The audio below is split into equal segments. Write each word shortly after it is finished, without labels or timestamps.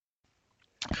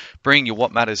Bring you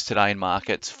what matters today in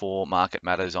markets for Market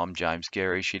Matters. I'm James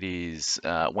Gerish. It is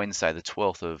Wednesday, the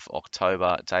 12th of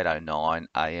October. It's 8:09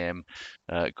 a.m.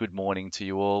 Good morning to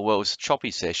you all. Well, it was a choppy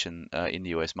session in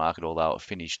the US market, although it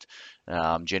finished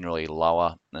generally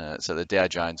lower. So the Dow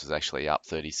Jones was actually up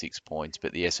 36 points,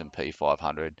 but the S&P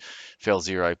 500 fell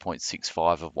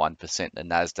 0.65 of 1%. The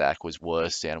Nasdaq was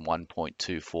worse, down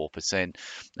 1.24%.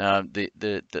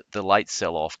 The late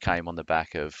sell-off came on the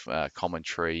back of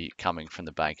commentary coming from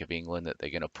the Bank of England that they're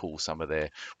going to pull they're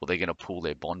going to pull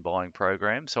their bond buying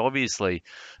program. So obviously,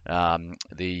 the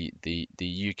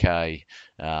UK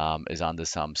is under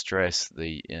some stress.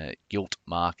 The gilt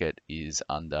market is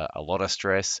under a lot of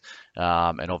stress,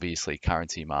 and obviously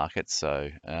currency markets. So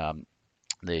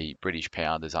the British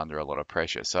pound is under a lot of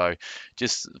pressure. So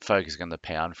just focusing on the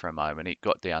pound for a moment, it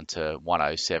got down to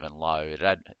 107 low.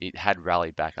 It had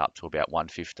rallied back up to about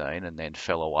 115 and then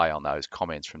fell away on those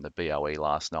comments from the BOE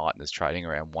last night and is trading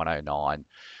around 109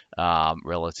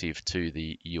 relative to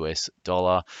the US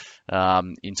dollar.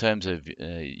 In terms of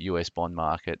US bond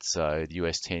markets, so the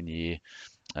US 10-year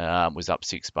was up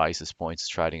 6 basis points,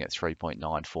 trading at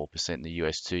 3.94%. The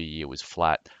US 2-year was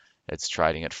flat. It's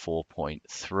trading at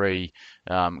 4.3.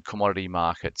 Commodity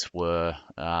markets were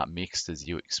mixed as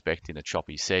you expect in a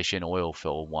choppy session. Oil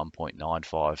fell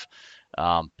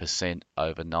 1.95%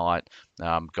 overnight.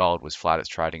 Gold was flat. It's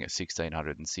trading at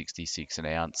 1,666 an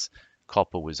ounce.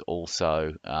 Copper was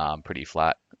also pretty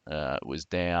flat. It was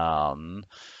down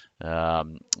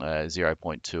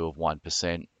 0.2 of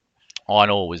 1%.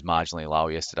 Iron ore was marginally lower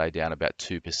yesterday, down about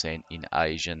 2% in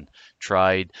Asian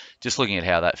trade. Just looking at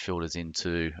how that filters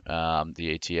into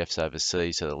the ETFs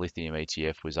overseas. So the lithium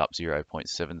ETF was up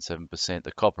 0.77%.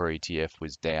 The copper ETF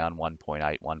was down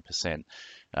 1.81%.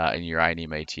 And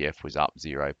uranium ETF was up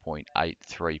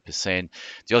 0.83%.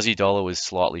 The Aussie dollar was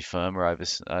slightly firmer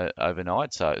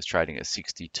overnight, so it was trading at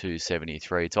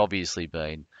 62.73. It's obviously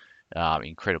been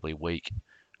incredibly weak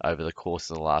over the course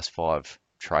of the last five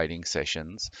trading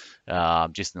sessions.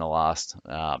 Just in the last,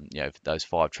 those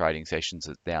five trading sessions,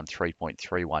 it's down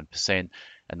 3.31%,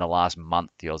 and the last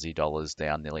month the Aussie dollar is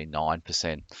down nearly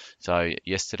 9%. So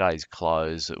yesterday's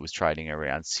close, it was trading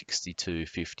around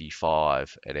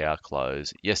 62.55 at our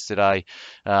close yesterday.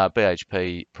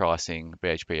 BHP pricing,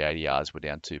 BHP ADRs were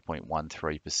down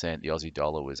 2.13%. The Aussie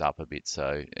dollar was up a bit,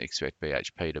 so expect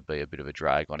BHP to be a bit of a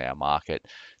drag on our market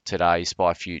today.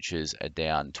 SPI futures are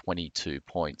down 22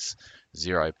 points,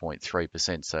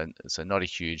 0.3%. So not a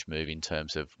huge move in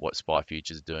terms of what SPI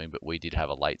futures are doing, but we did have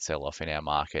a late sell-off in our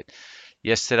market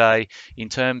yesterday. In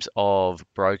terms of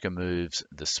broker moves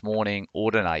this morning,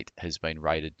 Audinate has been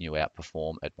rated new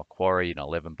outperform at Macquarie, an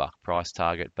 $11 price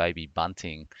target. Baby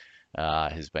Bunting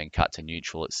has been cut to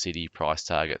neutral at Citi, price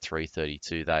target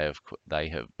 332. They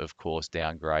have of course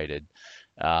downgraded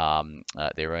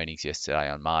their earnings yesterday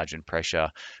on margin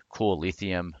pressure. Core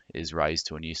Lithium is raised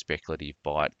to a new speculative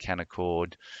buy at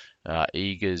Canaccord.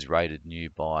 Eagers rated new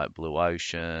buy at Blue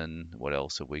Ocean. What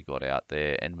else have we got out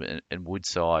there? And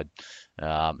Woodside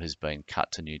has been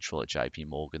cut to neutral at JP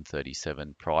Morgan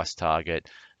 37 price target.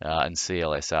 And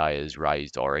CLSA has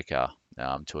raised Orica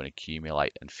to an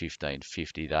accumulate and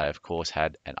 15.50. They of course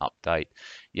had an update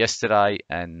yesterday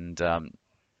and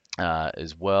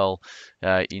as well.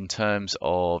 In terms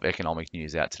of economic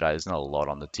news out today, there's not a lot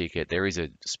on the ticket. There is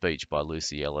a speech by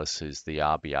Lucy Ellis, who's the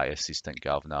RBA Assistant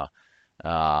Governor,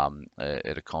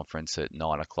 at a conference at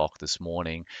 9 o'clock this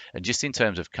morning. And just in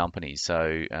terms of companies,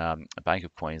 so Bank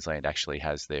of Queensland actually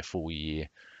has their full year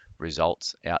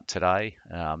results out today.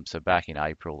 So back in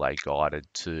April, they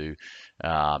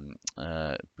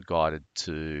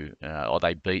or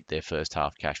they beat their first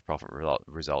half cash profit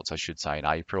results, I should say, in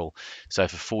April. So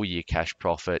for full year cash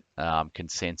profit,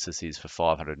 consensus is for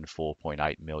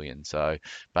 504.8 million. So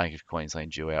Bank of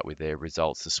Queensland due out with their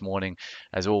results this morning.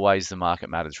 As always, the Market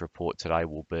Matters report today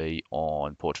will be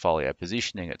on portfolio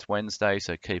positioning. It's Wednesday,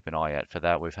 so keep an eye out for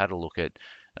that. We've had a look at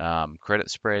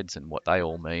credit spreads and what they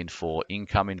all mean for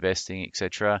income investing,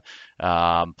 etc.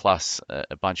 Plus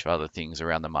a bunch of other things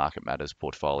around the Market Matters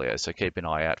portfolio. So keep an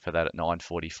eye out for that at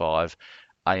 9:45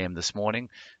 a.m. this morning.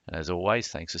 And as always,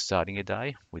 thanks for starting your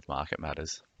day with Market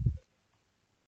Matters.